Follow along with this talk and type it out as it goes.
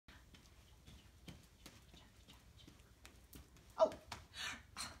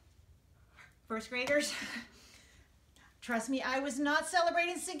First graders, trust me, I was not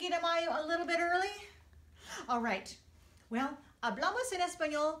celebrating Cinco de Mayo a little bit early. All right, well, hablamos en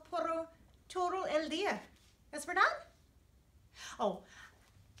español por todo el día. ¿Es verdad? Oh,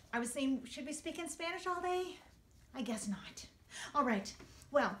 I was saying, should we speak in Spanish all day? I guess not. All right,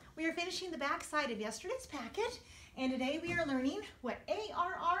 well, we are finishing the back side of yesterday's packet, and today we are learning what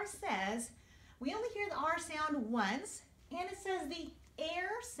ARR says. We only hear the R sound once, and it says the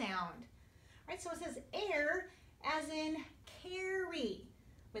air sound. Right, so it says air as in carry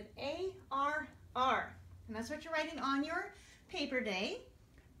with A-R-R. And that's what you're writing on your paper day.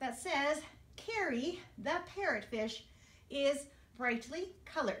 That says Carrie, the parrotfish, is brightly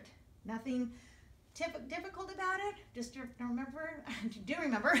colored. Nothing difficult about it. Just remember, do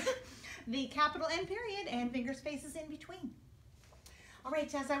remember the capital N period and finger spaces in between. All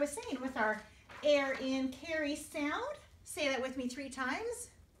right, as I was saying, with our air in carry sound, say that with me 3 times.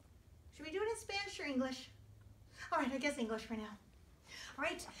 Should we do it in Spanish or English? All right, I guess English for now. All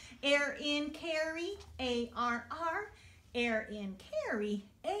right, air in carry, A-R-R. Air in carry,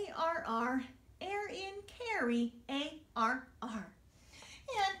 A-R-R. Air in carry, A-R-R.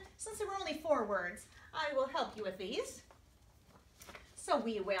 And since there were only 4 words, I will help you with these. So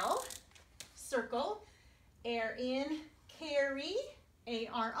we will circle air in carry,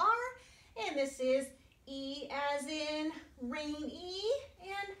 A-R-R. And this is E as in rain E,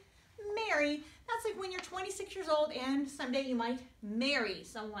 and marry. That's like when you're 26 years old and someday you might marry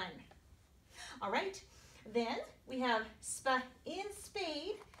someone. All right, then we have spa in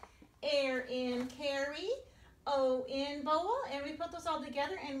spade, air in carry, O in bowl, and we put those all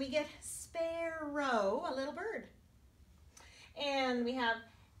together and we get sparrow, a little bird. And we have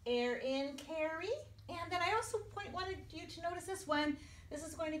air in carry, and then I also wanted you to notice this one. This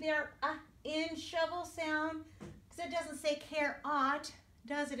is going to be our in shovel sound, because it doesn't say care-ot,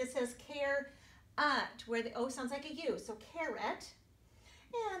 does it? It says care-ut, where the O sounds like a U, so carrot.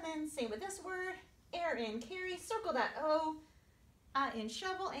 And then same with this word, air in carry, circle that O, in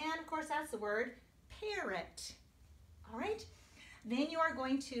shovel, and of course that's the word parrot. All right, then you are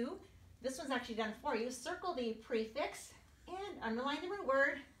going to, this one's actually done for you, circle the prefix and underline the root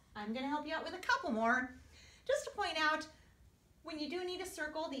word. I'm going to help you out with a couple more, just to point out, when you do need to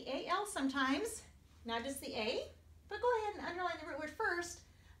circle the AL sometimes, not just the A, but go ahead and underline the root word first,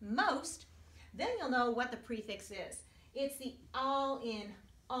 most, then you'll know what the prefix is. It's the all in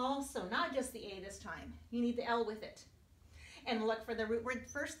also, not just the A this time. You need the L with it. And look for the root word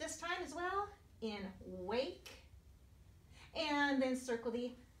first this time as well, in wake. And then circle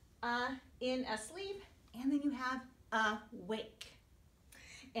the in asleep, and then you have awake.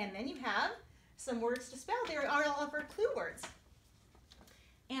 And then you have some words to spell. There are all of our clue words.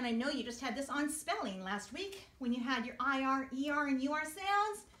 And I know you just had this on spelling last week when you had your IR, ER, and UR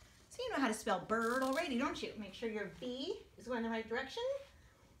sounds. So you know how to spell bird already, don't you? Make sure your B is going in the right direction.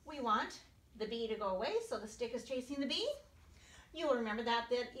 We want the B to go away, so the stick is chasing the B. You will remember that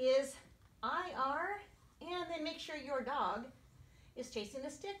is IR, and then make sure your dog is chasing the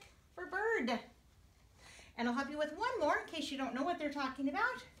stick for bird. And I'll help you with one more in case you don't know what they're talking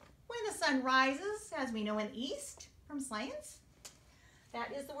about. When the sun rises, as we know in the east from science,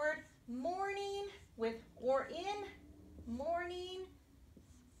 that is the word morning with or in, morning,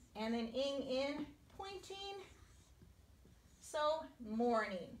 and then ing in, pointing, so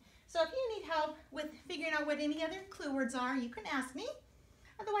morning. So if you need help with figuring out what any other clue words are, you can ask me.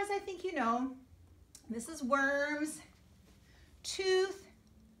 Otherwise, I think you know. This is worms, tooth,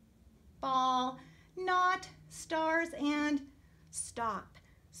 ball, knot, stars, and stop.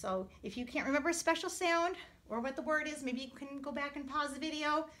 So if you can't remember a special sound or what the word is, maybe you can go back and pause the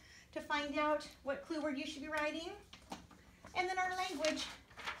video to find out what clue word you should be writing. And then our language,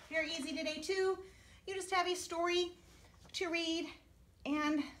 very easy today too. You just have a story to read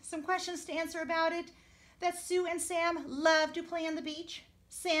and some questions to answer about it. That Sue and Sam love to play on the beach.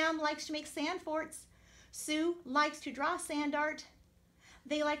 Sam likes to make sand forts. Sue likes to draw sand art.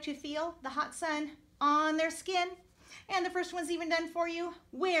 They like to feel the hot sun on their skin. And the first one's even done for you.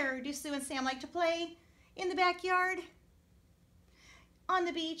 Where do Sue and Sam like to play? In the backyard, on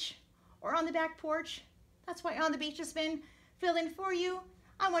the beach, or on the back porch. That's why on the beach has been filled in for you.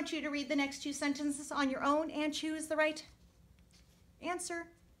 I want you to read the next 2 sentences on your own and choose the right answer.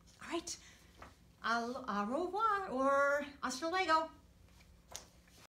 All right, au revoir or hasta luego.